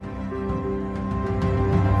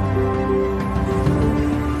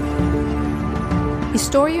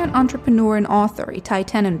Historian, entrepreneur, and author Itai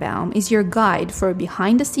Tenenbaum is your guide for a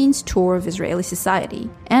behind-the-scenes tour of Israeli society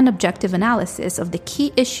and objective analysis of the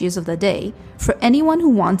key issues of the day for anyone who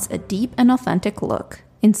wants a deep and authentic look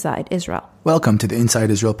inside Israel. Welcome to the Inside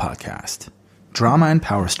Israel podcast. Drama and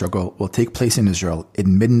power struggle will take place in Israel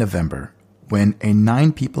in mid-November when a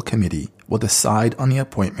 9-people committee will decide on the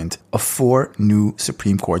appointment of 4 new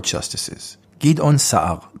Supreme Court justices. Gideon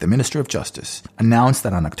Sa'ar, the Minister of Justice, announced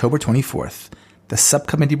that on October 24th, the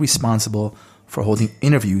subcommittee responsible for holding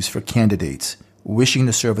interviews for candidates wishing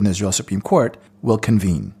to serve in the Israel Supreme Court will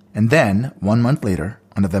convene. And then, 1 month later,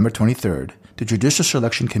 on November 23rd, the Judicial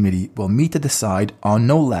Selection Committee will meet to decide on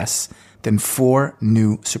no less than 4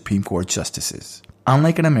 new Supreme Court justices.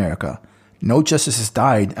 Unlike in America, no justices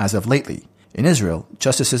died as of lately. In Israel,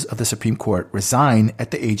 justices of the Supreme Court resign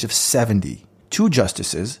at the age of 70. 2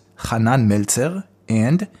 justices, Hanan Meltzer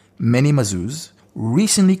and Meni Mazuz,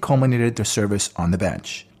 recently culminated their service on the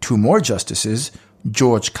bench. 2 more justices,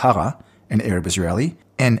 George Kara, an Arab Israeli,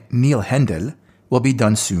 and Neil Hendel, will be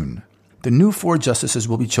done soon. The new 4 justices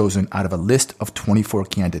will be chosen out of a list of 24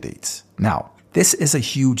 candidates. Now, this is a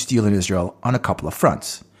huge deal in Israel on a couple of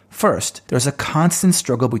fronts. First, there's a constant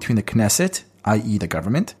struggle between the Knesset, i.e. the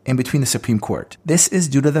government, and between the Supreme Court. This is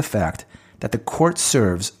due to the fact that the court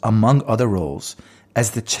serves, among other roles,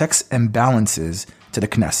 as the checks and balances to the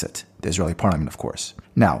Knesset, the Israeli parliament, of course.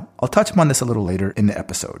 Now, I'll touch upon this a little later in the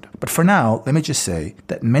episode. But for now, let me just say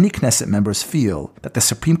that many Knesset members feel that the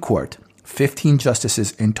Supreme Court, 15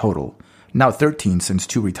 justices in total, now 13 since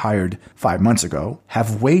 2 retired 5 months ago,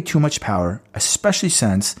 have way too much power, especially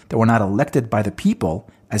since they were not elected by the people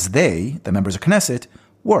as they, the members of Knesset,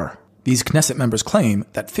 were. These Knesset members claim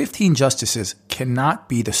that 15 justices cannot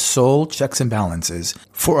be the sole checks and balances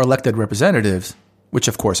for elected representatives, which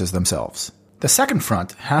of course is themselves. The second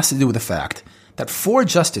front has to do with the fact that 4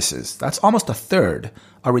 justices, that's almost a third,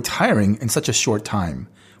 are retiring in such a short time,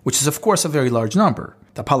 which is of course a very large number.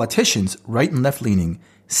 The politicians, right and left-leaning,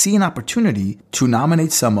 see an opportunity to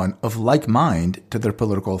nominate someone of like mind to their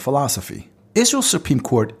political philosophy. Israel's Supreme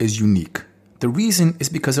Court is unique. The reason is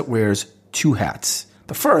because it wears 2 hats.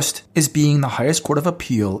 The first is being the highest court of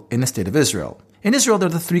appeal in the state of Israel. In Israel,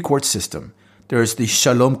 there's the 3-court system. There's the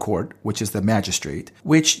Shalom Court, which is the magistrate,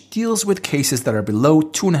 which deals with cases that are below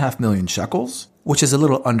 2.5 million shekels, which is a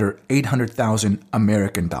little under 800,000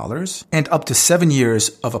 American dollars, and up to 7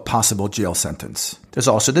 years of a possible jail sentence. There's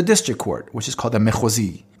also the District Court, which is called the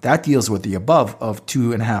Mechozi. That deals with the above of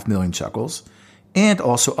 2.5 million shekels, and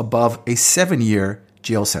also above a 7-year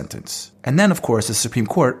jail sentence. And then, of course, the Supreme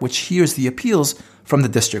Court, which hears the appeals from the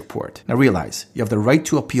District Court. Now realize, you have the right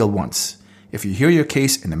to appeal once. If you hear your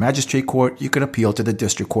case in the magistrate court, you can appeal to the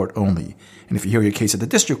district court only. And if you hear your case at the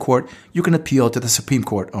district court, you can appeal to the Supreme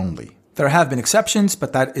Court only. There have been exceptions,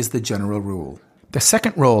 but that is the general rule. The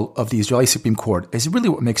second role of the Israeli Supreme Court is really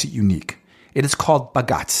what makes it unique. It is called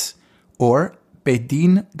Bagatz, or Beit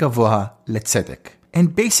Din Gavoha Letzedek.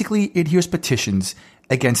 And basically, it hears petitions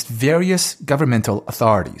against various governmental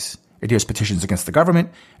authorities. It hears petitions against the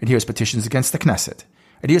government. It hears petitions against the Knesset.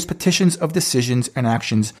 It hears petitions of decisions and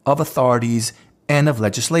actions of authorities and of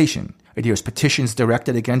legislation. It hears petitions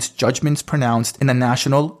directed against judgments pronounced in the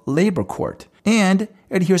National Labor Court. And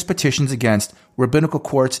it hears petitions against rabbinical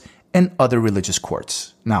courts and other religious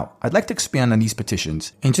courts. Now, I'd like to expand on these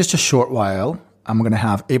petitions. In just a short while, I'm going to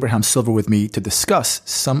have Abraham Silver with me to discuss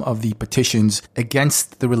some of the petitions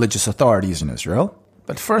against the religious authorities in Israel.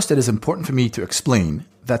 But first, it is important for me to explain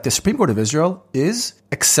that the Supreme Court of Israel is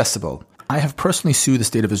accessible. I have personally sued the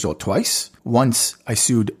State of Israel twice. Once, I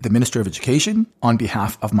sued the Minister of Education on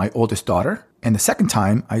behalf of my oldest daughter. And the second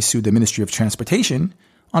time, I sued the Ministry of Transportation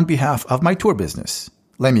on behalf of my tour business.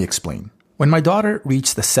 Let me explain. When my daughter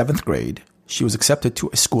reached the 7th grade, she was accepted to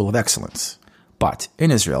a school of excellence. But in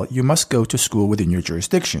Israel, you must go to school within your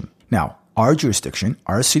jurisdiction. Now, our jurisdiction,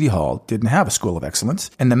 our city hall, didn't have a school of excellence,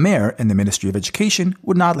 and the mayor and the Ministry of Education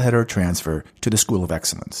would not let her transfer to the school of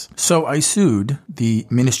excellence. So I sued the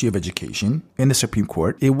Ministry of Education in the Supreme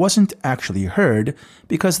Court. It wasn't actually heard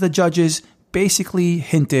because the judges basically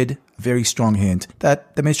hinted, a very strong hint,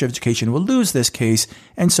 that the Ministry of Education will lose this case,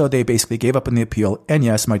 and so they basically gave up on the appeal, and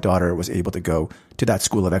yes, my daughter was able to go to that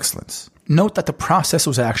school of excellence. Note that the process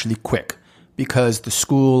was actually quick, because the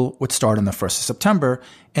school would start on the 1st of September,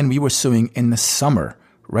 and we were suing in the summer,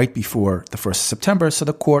 right before the 1st of September, so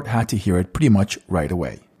the court had to hear it pretty much right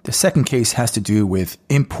away. The second case has to do with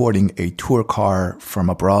importing a tour car from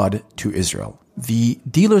abroad to Israel. The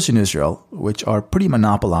dealers in Israel, which are pretty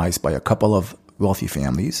monopolized by a couple of wealthy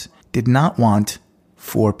families, did not want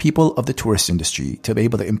for people of the tourist industry to be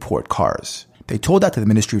able to import cars. They told that to the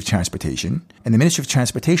Ministry of Transportation, and the Ministry of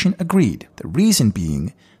Transportation agreed. The reason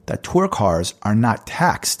being that tour cars are not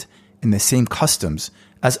taxed in the same customs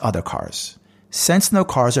as other cars. Since no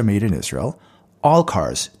cars are made in Israel, all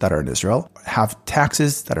cars that are in Israel have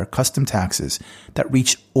taxes that are custom taxes that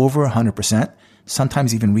reach over 100%,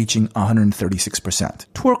 sometimes even reaching 136%.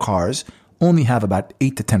 Tour cars only have about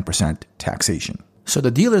 8 to 10% taxation. So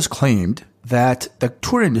the dealers claimed that the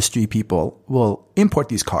tour industry people will import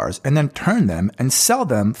these cars and then turn them and sell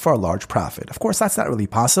them for a large profit. Of course, that's not really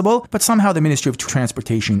possible, but somehow the Ministry of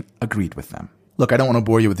Transportation agreed with them. Look, I don't want to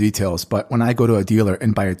bore you with details, but when I go to a dealer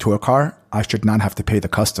and buy a tour car, I should not have to pay the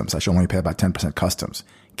customs. I should only pay about 10% customs.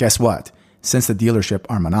 Guess what? Since the dealership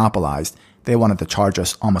are monopolized, they wanted to charge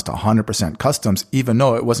us almost 100% customs, even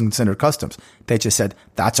though it wasn't considered customs. They just said,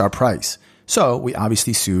 that's our price. So we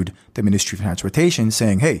obviously sued the Ministry of Transportation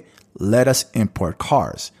saying, hey, let us import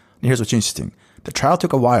cars. And here's what's interesting. The trial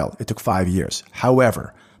took a while. It took 5 years.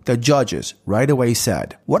 However, the judges right away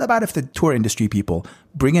said, what about if the tour industry people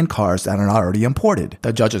bring in cars that are already imported?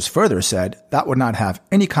 The judges further said that would not have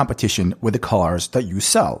any competition with the cars that you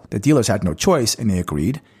sell. The dealers had no choice and they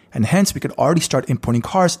agreed. And hence we could already start importing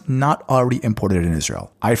cars not already imported in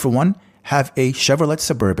Israel. I, for one, have a Chevrolet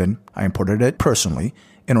Suburban. I imported it personally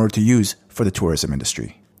in order to use for the tourism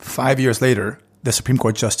industry. 5 years later, the Supreme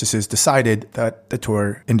Court justices decided that the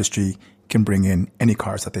tour industry can bring in any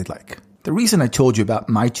cars that they'd like. The reason I told you about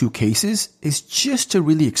my two cases is just to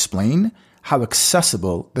really explain how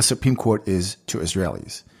accessible the Supreme Court is to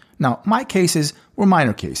Israelis. Now, my cases were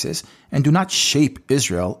minor cases and do not shape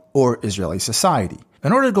Israel or Israeli society.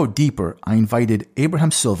 In order to go deeper, I invited Abraham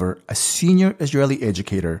Silver, a senior Israeli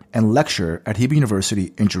educator and lecturer at Hebrew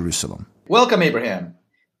University in Jerusalem. Welcome, Abraham.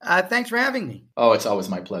 Thanks for having me. Oh, it's always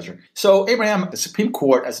my pleasure. So, Abraham, the Supreme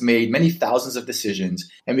Court has made many thousands of decisions,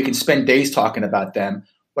 and we can spend days talking about them.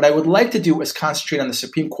 What I would like to do is concentrate on the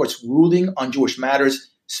Supreme Court's ruling on Jewish matters,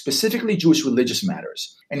 specifically Jewish religious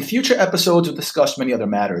matters. In future episodes, we'll discuss many other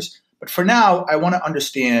matters. But for now, I want to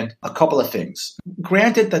understand a couple of things.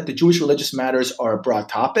 Granted that the Jewish religious matters are a broad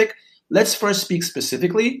topic, let's first speak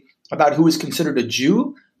specifically about who is considered a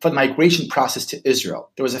Jew for the migration process to Israel.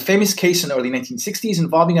 There was a famous case in the early 1960s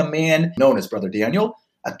involving a man known as Brother Daniel,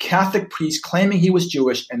 a Catholic priest claiming he was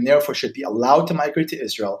Jewish and therefore should be allowed to migrate to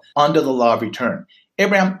Israel under the law of return.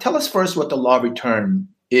 Abraham, tell us first what the law of return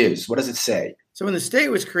is. What does it say? So when the state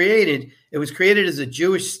was created, it was created as a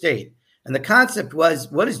Jewish state. And the concept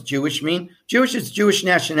was, what does Jewish mean? Jewish is Jewish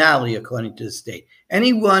nationality, according to the state.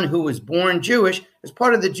 Anyone who was born Jewish is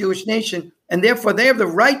part of the Jewish nation, and therefore they have the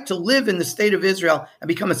right to live in the state of Israel and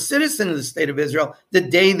become a citizen of the state of Israel the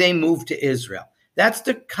day they move to Israel. That's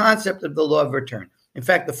the concept of the law of return. In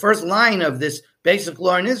fact, the first line of this basic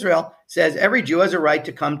law in Israel says every Jew has a right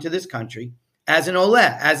to come to this country as an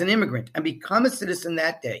oleh, as an immigrant, and become a citizen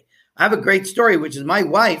that day. I have a great story, which is my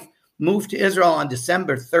wife moved to Israel on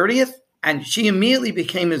December 30th, and she immediately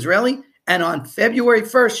became Israeli, and on February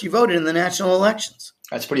 1st, she voted in the national elections.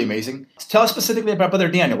 That's pretty amazing. Tell us specifically about Brother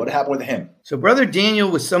Daniel. What happened with him? So Brother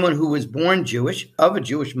Daniel was someone who was born Jewish, of a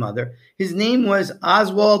Jewish mother. His name was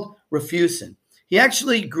Oswald Rafusin. He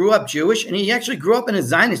actually grew up Jewish, and he actually grew up in a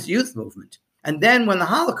Zionist youth movement. And then when the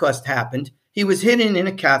Holocaust happened, he was hidden in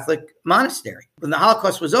a Catholic monastery. When the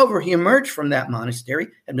Holocaust was over, he emerged from that monastery,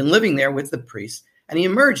 had been living there with the priests, and he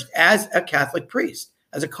emerged as a Catholic priest,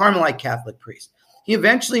 as a Carmelite Catholic priest. He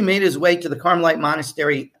eventually made his way to the Carmelite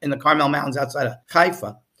monastery in the Carmel Mountains outside of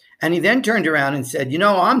Haifa. And he then turned around and said,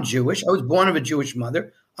 I'm Jewish. I was born of a Jewish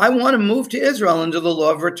mother. I want to move to Israel under the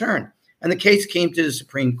law of return. And the case came to the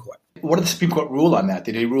Supreme Court. What did the Supreme Court rule on that?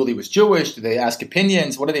 Did they rule he was Jewish? Did they ask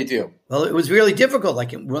opinions? What did they do? Well, it was really difficult.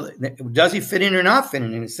 Does he fit in or not fit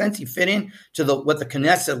in? In a sense, he fit in to what the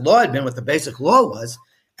Knesset law had been, what the basic law was.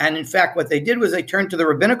 And in fact, what they did was they turned to the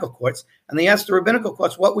rabbinical courts and they asked the rabbinical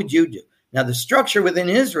courts, what would you do? Now, the structure within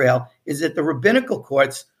Israel is that the rabbinical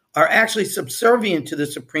courts are actually subservient to the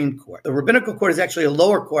Supreme Court. The rabbinical court is actually a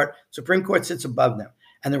lower court. Supreme Court sits above them.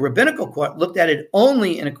 And the rabbinical court looked at it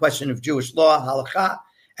only in a question of Jewish law, halakha.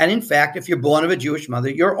 And in fact, if you're born of a Jewish mother,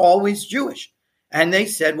 you're always Jewish. And they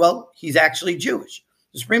said, well, he's actually Jewish.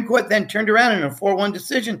 The Supreme Court then turned around in a 4-1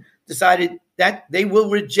 decision, decided that they will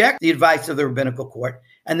reject the advice of the rabbinical court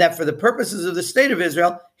and that for the purposes of the state of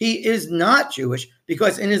Israel, he is not Jewish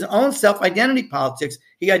because in his own self-identity politics,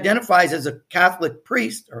 he identifies as a Catholic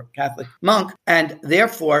priest or Catholic monk, and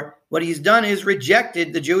therefore what he's done is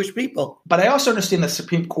rejected the Jewish people. But I also understand the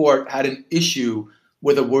Supreme Court had an issue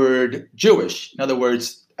with the word Jewish. In other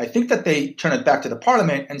words, I think that they turned it back to the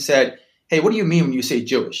parliament and said, hey, what do you mean when you say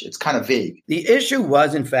Jewish? It's kind of vague. The issue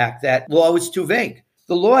was, in fact, that law was too vague.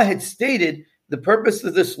 The law had stated the purpose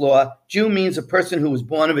of this law, Jew means a person who was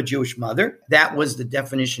born of a Jewish mother. That was the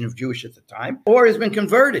definition of Jewish at the time, or has been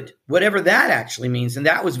converted, whatever that actually means. And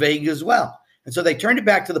that was vague as well. And so they turned it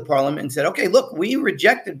back to the parliament and said, okay, look, we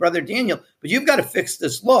rejected Brother Daniel, but you've got to fix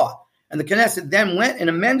this law. And the Knesset then went and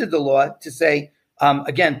amended the law to say,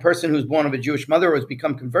 again, person who's born of a Jewish mother or has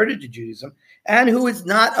become converted to Judaism and who is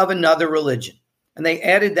not of another religion. And they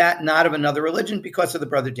added that not of another religion because of the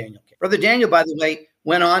Brother Daniel case. Brother Daniel, by the way,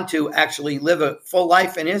 went on to actually live a full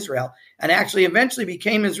life in Israel and actually eventually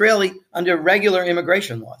became Israeli under regular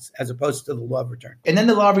immigration laws as opposed to the law of return. And then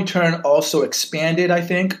the law of return also expanded, I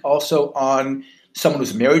think, also on someone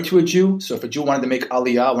who's married to a Jew. So if a Jew wanted to make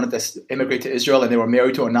aliyah, wanted to immigrate to Israel, and they were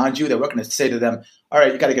married to a non-Jew, they weren't going to say to them, all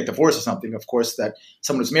right, you got to get divorced or something. Of course, that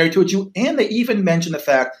someone was married to a Jew. And they even mentioned the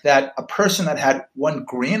fact that a person that had one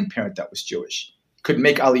grandparent that was Jewish could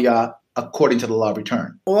make aliyah according to the law of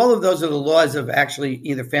return. All of those are the laws of actually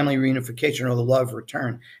either family reunification or the law of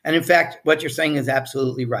return. And in fact, what you're saying is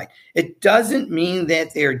absolutely right. It doesn't mean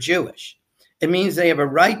that they're Jewish. It means they have a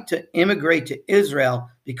right to immigrate to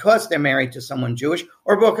Israel because they're married to someone Jewish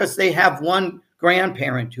or because they have one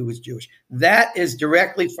grandparent who was Jewish. That is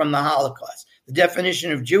directly from the Holocaust. The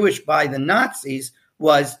definition of Jewish by the Nazis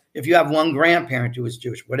was if you have one grandparent who was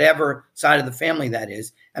Jewish, whatever side of the family that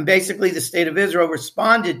is. And basically the state of Israel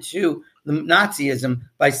responded to the Nazism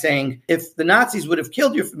by saying, if the Nazis would have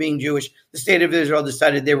killed you for being Jewish, the state of Israel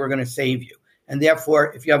decided they were going to save you. And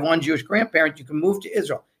therefore, if you have one Jewish grandparent, you can move to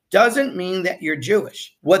Israel. Doesn't mean that you're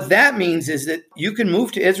Jewish. What that means is that you can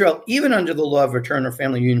move to Israel even under the law of return or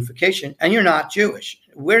family reunification, and you're not Jewish.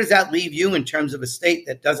 Where does that leave you in terms of a state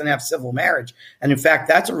that doesn't have civil marriage? And in fact,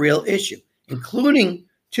 that's a real issue, including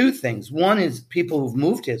two things. One is people who've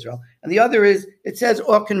moved to Israel, and the other is it says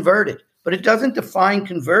or converted, but it doesn't define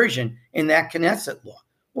conversion in that Knesset law.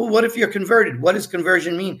 Well, what if you're converted? What does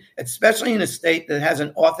conversion mean, especially in a state that has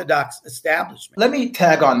an Orthodox establishment? Let me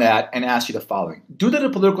tag on that and ask you the following. Due to the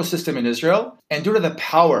political system in Israel and due to the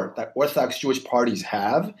power that Orthodox Jewish parties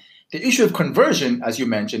have, the issue of conversion, as you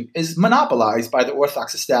mentioned, is monopolized by the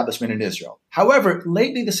Orthodox establishment in Israel. However,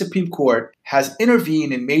 lately the Supreme Court has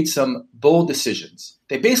intervened and made some bold decisions.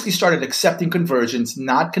 They basically started accepting conversions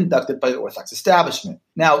not conducted by the Orthodox establishment.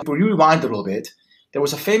 Now, if we rewind a little bit, there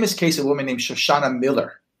was a famous case of a woman named Shoshana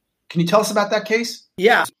Miller. Can you tell us about that case?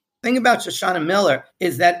 Yeah. The thing about Shoshana Miller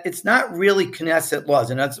is that it's not really Knesset laws.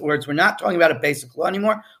 In other words, we're not talking about a basic law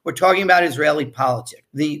anymore. We're talking about Israeli politics.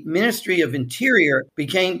 The Ministry of Interior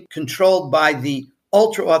became controlled by the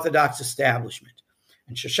ultra-Orthodox establishment.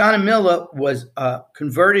 And Shoshana Miller was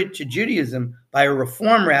converted to Judaism by a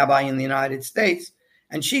Reform rabbi in the United States.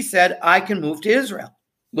 And she said, I can move to Israel.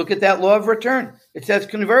 Look at that law of return. It says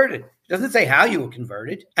converted. It doesn't say how you were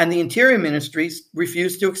converted. And the Interior Ministries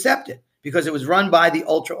refused to accept it because it was run by the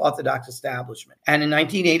ultra-Orthodox establishment. And in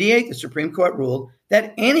 1988, the Supreme Court ruled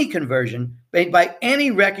that any conversion made by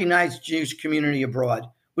any recognized Jewish community abroad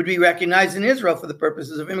would be recognized in Israel for the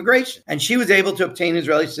purposes of immigration. And she was able to obtain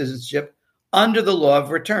Israeli citizenship under the law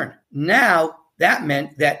of return. Now, that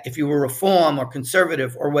meant that if you were Reform or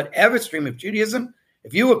conservative or whatever stream of Judaism,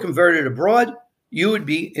 if you were converted abroad, you would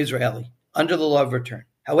be Israeli under the law of return.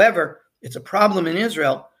 However, it's a problem in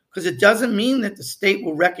Israel because it doesn't mean that the state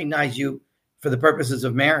will recognize you for the purposes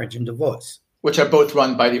of marriage and divorce. Which are both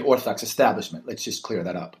run by the Orthodox establishment. Let's just clear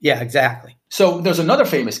that up. Yeah, exactly. So there's another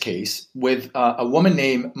famous case with a woman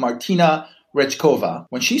named Martina Rechkova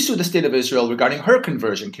when she sued the state of Israel regarding her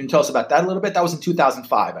conversion. Can you tell us about that a little bit? That was in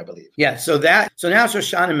 2005, I believe. Yeah, so now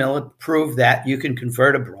Shoshana Miller proved that you can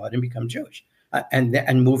convert abroad and become Jewish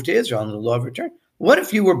and move to Israel under the law of return. What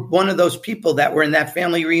if you were one of those people that were in that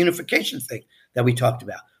family reunification thing that we talked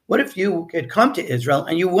about? What if you had come to Israel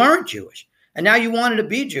and you weren't Jewish? And now you wanted to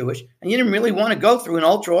be Jewish and you didn't really want to go through an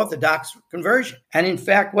ultra-Orthodox conversion. And in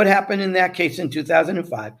fact, what happened in that case in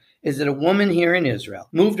 2005 is that a woman here in Israel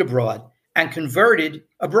moved abroad and converted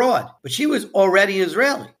abroad, but she was already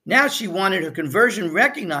Israeli. Now she wanted her conversion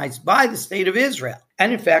recognized by the state of Israel.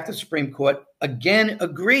 And in fact, the Supreme Court again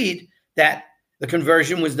agreed that the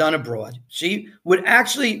conversion was done abroad. She would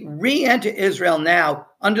actually re-enter Israel now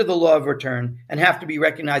under the law of return and have to be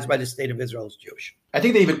recognized by the state of Israel as Jewish. I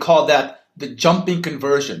think they even called that the jumping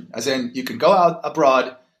conversion, as in you can go out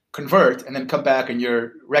abroad, convert, and then come back and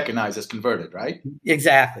you're recognized as converted, right?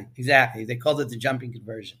 Exactly. They called it the jumping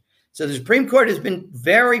conversion. So the Supreme Court has been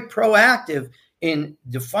very proactive in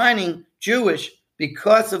defining Jewish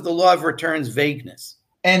because of the law of return's vagueness.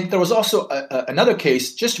 And there was also another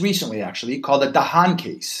case just recently, actually, called the Dahan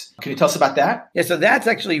case. Can you tell us about that? Yeah, so that's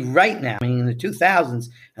actually right now, in the 2000s.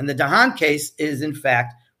 And the Dahan case is, in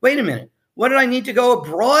fact, wait a minute, what did I need to go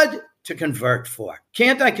abroad to convert for?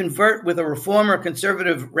 Can't I convert with a reformer,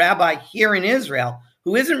 conservative rabbi here in Israel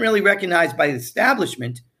who isn't really recognized by the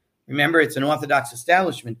establishment? Remember, it's an Orthodox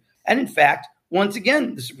establishment. And in fact, once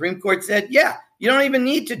again, the Supreme Court said, yeah, you don't even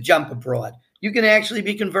need to jump abroad. You can actually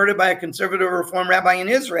be converted by a conservative or reform rabbi in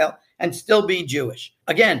Israel and still be Jewish.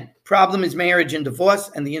 Again, problem is marriage and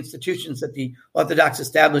divorce and the institutions that the Orthodox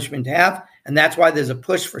establishment have. And that's why there's a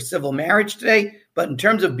push for civil marriage today. But in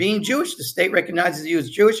terms of being Jewish, the state recognizes you as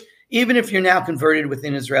Jewish, even if you're now converted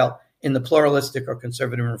within Israel in the pluralistic or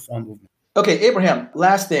conservative and reform movement. Okay, Abraham,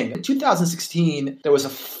 last thing. In 2016, there was a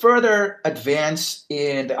further advance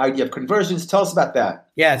in the idea of conversions. Tell us about that.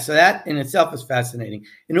 Yeah, so that in itself is fascinating.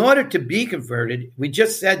 In order to be converted, we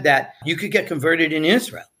just said that you could get converted in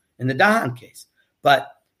Israel, in the Dahan case. But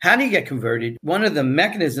how do you get converted? One of the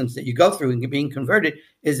mechanisms that you go through in being converted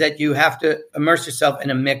is that you have to immerse yourself in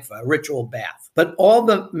a mikveh, a ritual bath. But all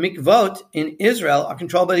the mikvot in Israel are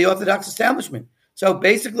controlled by the Orthodox establishment. So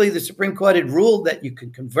basically, the Supreme Court had ruled that you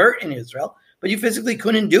could convert in Israel, but you physically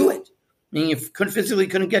couldn't do it. I mean, you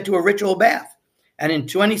couldn't get to a ritual bath. And in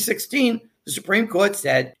 2016, the Supreme Court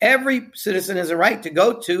said every citizen has a right to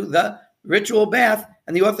go to the ritual bath,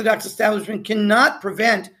 and the Orthodox establishment cannot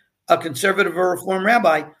prevent a conservative or reform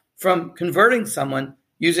rabbi from converting someone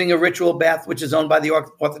using a ritual bath, which is owned by the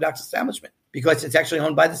Orthodox establishment, because it's actually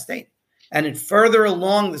owned by the state. And it further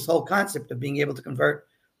along this whole concept of being able to convert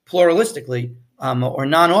pluralistically or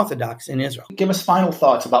non-Orthodox in Israel. Give us final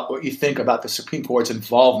thoughts about what you think about the Supreme Court's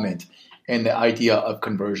involvement in the idea of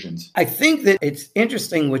conversions. I think that it's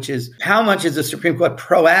interesting, which is how much is the Supreme Court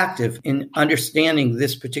proactive in understanding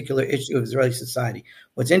this particular issue of Israeli society.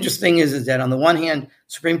 What's interesting is that on the one hand,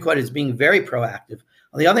 Supreme Court is being very proactive.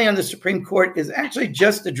 On the other hand, the Supreme Court is actually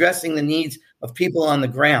just addressing the needs of people on the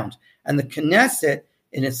ground. And the Knesset,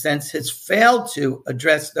 in a sense, has failed to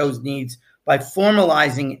address those needs by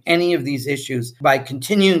formalizing any of these issues, by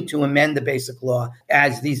continuing to amend the basic law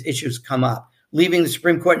as these issues come up, leaving the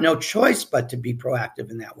Supreme Court no choice but to be proactive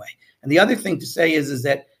in that way. And the other thing to say is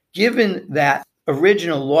that given that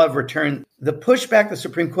original law of return, the pushback the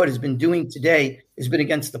Supreme Court has been doing today has been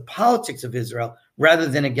against the politics of Israel rather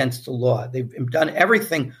than against the law. They've done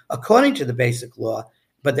everything according to the basic law,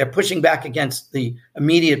 but they're pushing back against the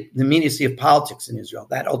immediacy of politics in Israel,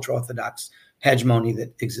 that ultra-Orthodox hegemony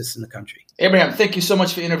that exists in the country. Abraham, thank you so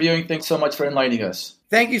much for interviewing. Thanks so much for enlightening us.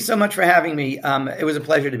 Thank you so much for having me. It was a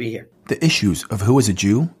pleasure to be here. The issues of who is a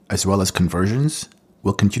Jew, as well as conversions,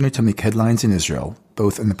 will continue to make headlines in Israel,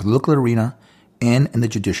 both in the political arena and in the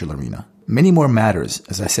judicial arena. Many more matters,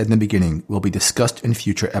 as I said in the beginning, will be discussed in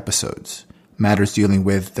future episodes. Matters dealing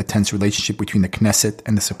with the tense relationship between the Knesset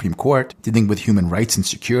and the Supreme Court, dealing with human rights and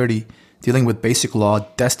security, dealing with basic law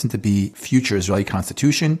destined to be future Israeli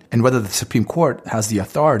constitution, and whether the Supreme Court has the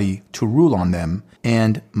authority to rule on them,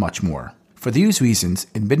 and much more. For these reasons,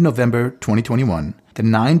 in mid-November 2021, the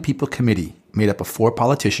 9-people committee, made up of 4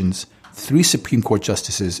 politicians, 3 Supreme Court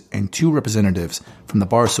justices, and 2 representatives from the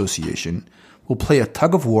Bar Association, will play a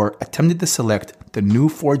tug-of-war attempting to select the new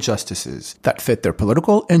 4 justices that fit their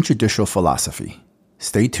political and judicial philosophy.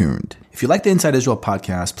 Stay tuned. If you like the Inside Israel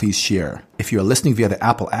podcast, please share. If you are listening via the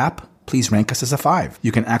Apple app, please rank us as a 5.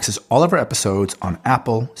 You can access all of our episodes on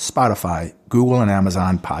Apple, Spotify, Google, and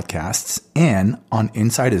Amazon podcasts, and on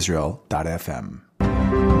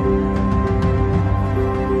InsideIsrael.fm.